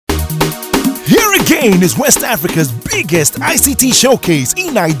Again is West Africa's biggest ICT showcase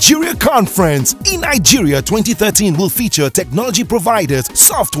in Nigeria Conference. In Nigeria 2013 will feature technology providers,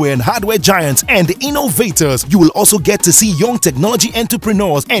 software and hardware giants, and innovators. You will also get to see young technology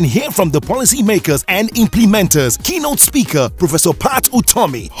entrepreneurs and hear from the policymakers and implementers. Keynote speaker Professor Pat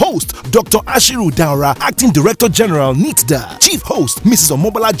Utomi. Host Dr. Ashiru Daura, Acting Director General NITDA. Chief host Mrs.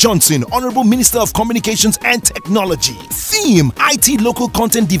 Omobola Johnson, Honorable Minister of Communications and Technology. Theme: IT local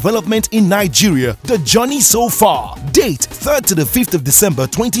content development in Nigeria. The journey so far. Date: 3rd to the 5th of December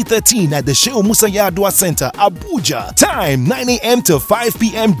 2013 at the Shehu Musa Yar'Adua Center, Abuja. Time: 9 a.m. to 5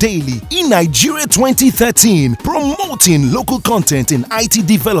 p.m. daily. In Nigeria 2013, promoting local content in IT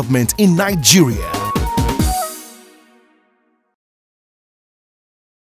development in Nigeria.